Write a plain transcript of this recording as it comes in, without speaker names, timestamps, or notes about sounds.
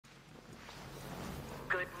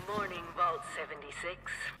76.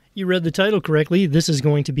 You read the title correctly. This is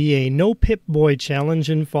going to be a no Pip-Boy challenge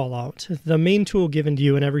in Fallout. The main tool given to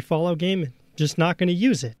you in every Fallout game, just not going to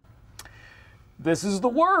use it. This is the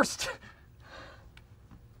worst!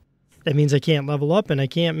 That means I can't level up and I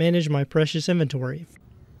can't manage my precious inventory.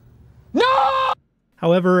 No!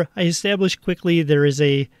 However, I established quickly there is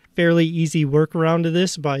a fairly easy workaround to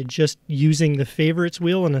this by just using the favorites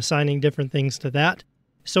wheel and assigning different things to that.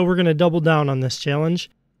 So we're going to double down on this challenge,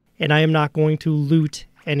 and I am not going to loot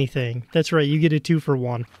anything. That's right, you get a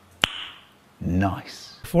 2-for-1.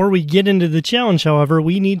 Nice. Before we get into the challenge, however,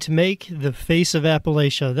 we need to make the Face of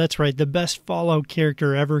Appalachia. That's right, the best Fallout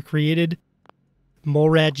character ever created,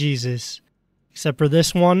 Mole Rat Jesus. Except for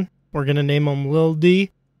this one, we're going to name him Lil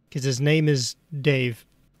D, because his name is Dave.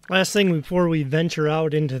 Last thing before we venture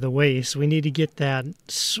out into the waste, we need to get that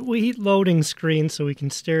sweet loading screen so we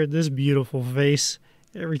can stare at this beautiful face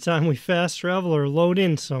every time we fast travel or load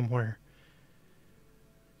in somewhere.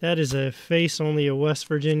 That is a face only a West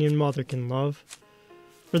Virginian mother can love.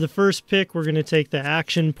 For the first pick, we're going to take the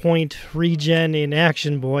Action Point Regen in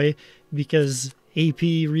Action Boy, because AP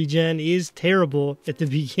regen is terrible at the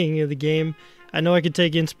beginning of the game. I know I could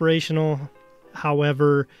take Inspirational,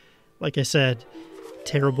 however, like I said,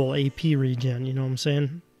 terrible AP regen, you know what I'm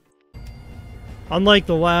saying? Unlike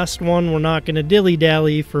the last one, we're not going to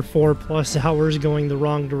dilly-dally for 4+ hours going the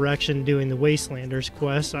wrong direction doing the Wastelanders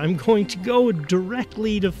quest. I'm going to go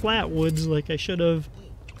directly to Flatwoods like I should have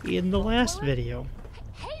in the last video.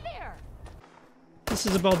 Hey there! This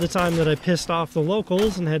is about the time that I pissed off the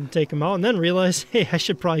locals and had to take them out, and then realized, hey, I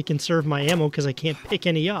should probably conserve my ammo because I can't pick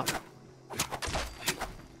any up.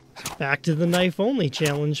 Back to the knife-only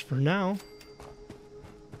challenge for now.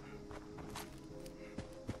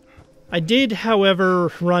 I did,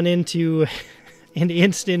 however, run into an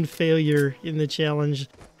instant failure in the challenge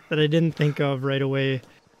that I didn't think of right away,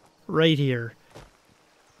 right here.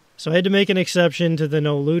 So I had to make an exception to the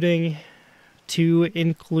no looting to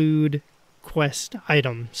include quest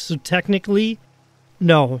items. So technically,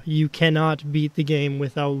 no, you cannot beat the game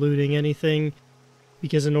without looting anything,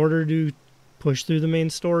 because in order to push through the main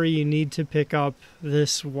story, you need to pick up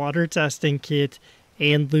this water testing kit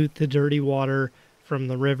and loot the dirty water from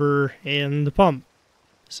the river and the pump.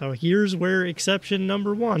 So here's where exception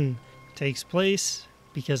number 1 takes place,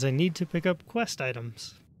 because I need to pick up quest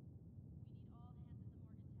items.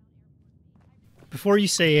 Before you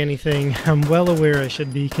say anything, I'm well aware I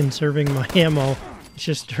should be conserving my ammo. It's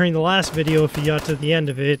just during the last video, if you got to the end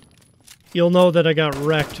of it, you'll know that I got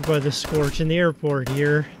wrecked by the Scorch in the airport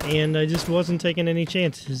here, and I just wasn't taking any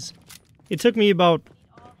chances. It took me about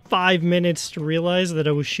 5 minutes to realize that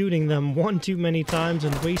I was shooting them one too many times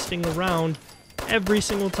and wasting a round every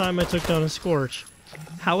single time I took down a Scorch.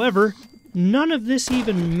 However, none of this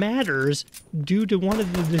even matters due to one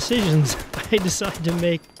of the decisions I decided to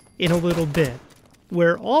make in a little bit,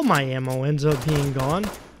 where all my ammo ends up being gone.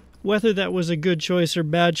 Whether that was a good choice or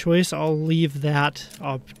bad choice, I'll leave that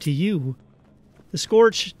up to you. The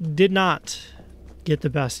Scorch did not get the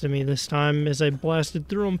best of me this time, as I blasted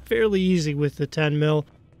through them fairly easy with the 10mm.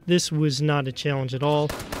 This was not a challenge at all.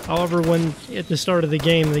 However, when at the start of the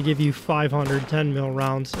game they give you 500 10mm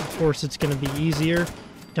rounds, of course it's going to be easier.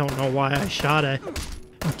 Don't know why I shot a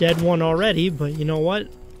dead one already, but you know what?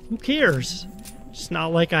 Who cares? It's not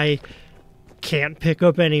like I can't pick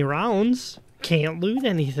up any rounds, can't loot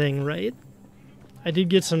anything, right? I did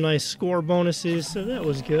get some nice score bonuses, so that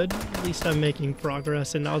was good. At least I'm making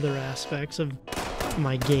progress in other aspects of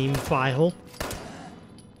my game file.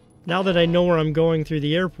 Now that I know where I'm going through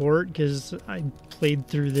the airport, because I played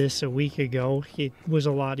through this a week ago, it was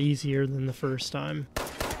a lot easier than the first time.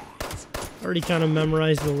 I already kind of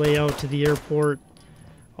memorized the layout to the airport.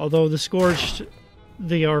 Although the Scorched,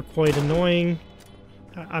 they are quite annoying.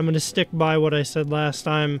 I'm going to stick by what I said last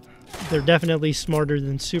time. They're definitely smarter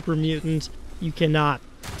than super mutants. You cannot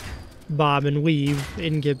bob and weave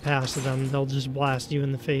and get past them. They'll just blast you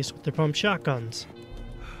in the face with their pump shotguns.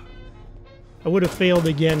 I would have failed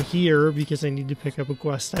again here because I need to pick up a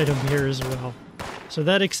quest item here as well. So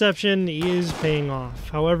that exception is paying off.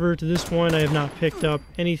 However, to this point I have not picked up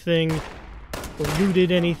anything or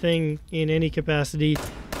looted anything in any capacity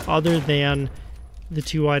other than the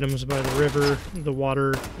 2 items by the river, the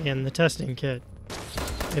water, and the testing kit.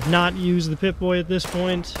 I have not used the Pip-Boy at this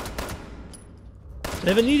point. I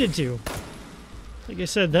haven't needed to. Like I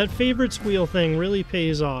said, that favorites wheel thing really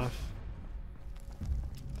pays off.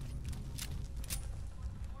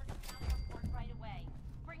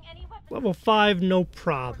 Level 5, no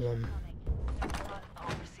problem.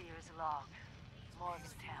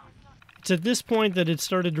 It's at this point that it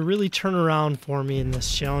started to really turn around for me in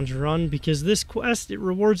this challenge run, because this quest, it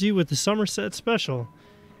rewards you with the Somerset Special.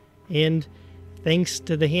 And thanks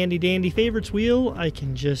to the handy dandy favorites wheel, I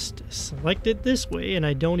can just select it this way and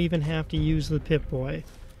I don't even have to use the Pip-Boy.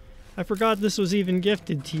 I forgot this was even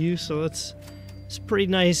gifted to you, so it's pretty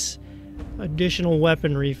nice additional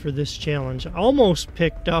weaponry for this challenge. I almost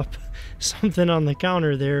picked up something on the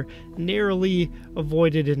counter there, narrowly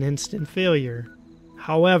avoided an instant failure.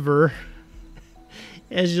 However,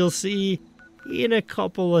 as you'll see in a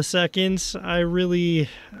couple of seconds, I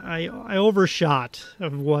overshot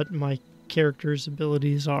of what my character's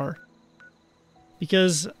abilities are.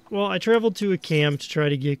 Because, well, I traveled to a camp to try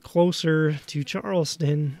to get closer to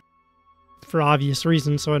Charleston for obvious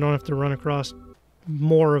reasons, so I don't have to run across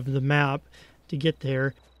more of the map to get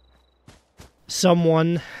there.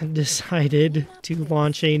 Someone decided to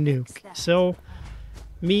launch a nuke. So,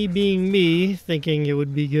 me being me, thinking it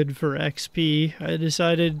would be good for XP, I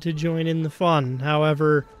decided to join in the fun.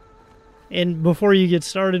 However, and before you get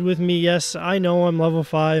started with me, yes, I know I'm level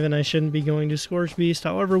 5 and I shouldn't be going to Scorch Beast.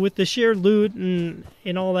 However, with the shared loot and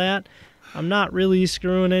all that, I'm not really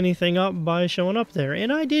screwing anything up by showing up there.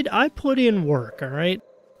 And I put in work, alright?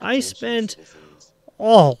 I spent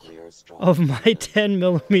all of my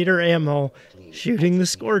 10mm ammo shooting the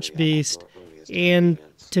Scorch Beast, and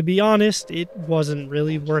to be honest, it wasn't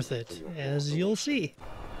really worth it, as you'll see.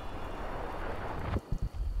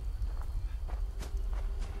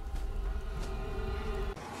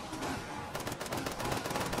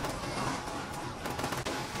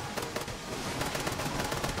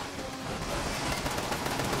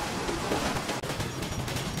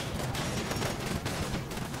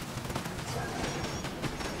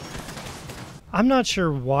 I'm not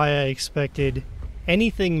sure why I expected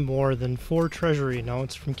anything more than 4 treasury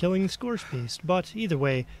notes from killing the Scorch Beast, but either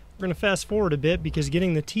way, we're going to fast forward a bit because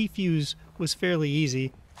getting the T-Fuse was fairly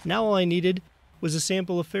easy. Now all I needed was a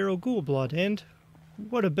sample of Pharaoh Ghoul blood, and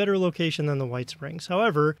what a better location than the White Springs.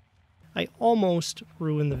 However, I almost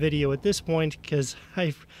ruined the video at this point because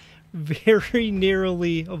I very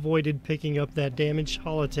narrowly avoided picking up that damaged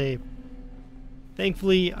holotape.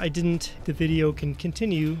 Thankfully, I didn't. The video can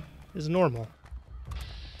continue as normal.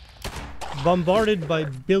 Bombarded by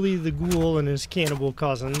Billy the Ghoul and his cannibal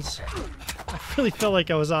cousins, I really felt like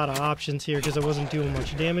I was out of options here because I wasn't doing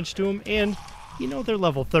much damage to them, and, you know, they're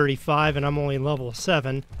level 35 and I'm only level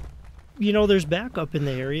 7. You know, there's backup in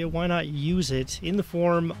the area, why not use it in the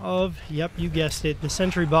form of, yep, you guessed it, the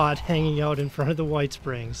sentry bot hanging out in front of the White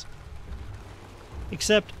Springs.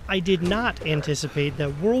 Except, I did not anticipate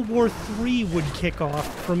that World War III would kick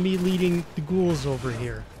off from me leading the ghouls over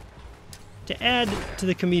here. To add to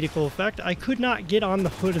the comedical effect, I could not get on the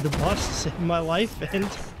hood of the bus to save my life, and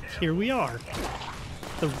here we are.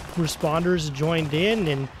 The responders joined in,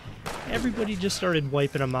 and everybody just started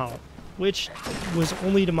wiping them out, which was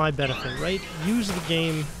only to my benefit, right? Use the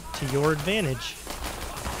game to your advantage.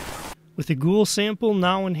 With the ghoul sample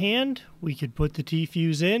now in hand, we could put the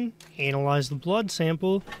T-Fuse in, analyze the blood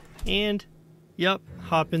sample, and, yep,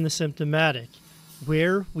 hop in the symptomatic,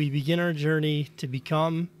 where we begin our journey to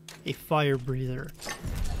become a fire breather.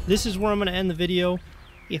 This is where I'm going to end the video.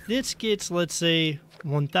 If this gets, let's say,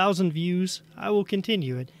 1,000 views, I will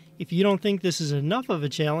continue it. If you don't think this is enough of a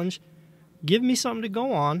challenge, give me something to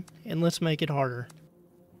go on, and let's make it harder.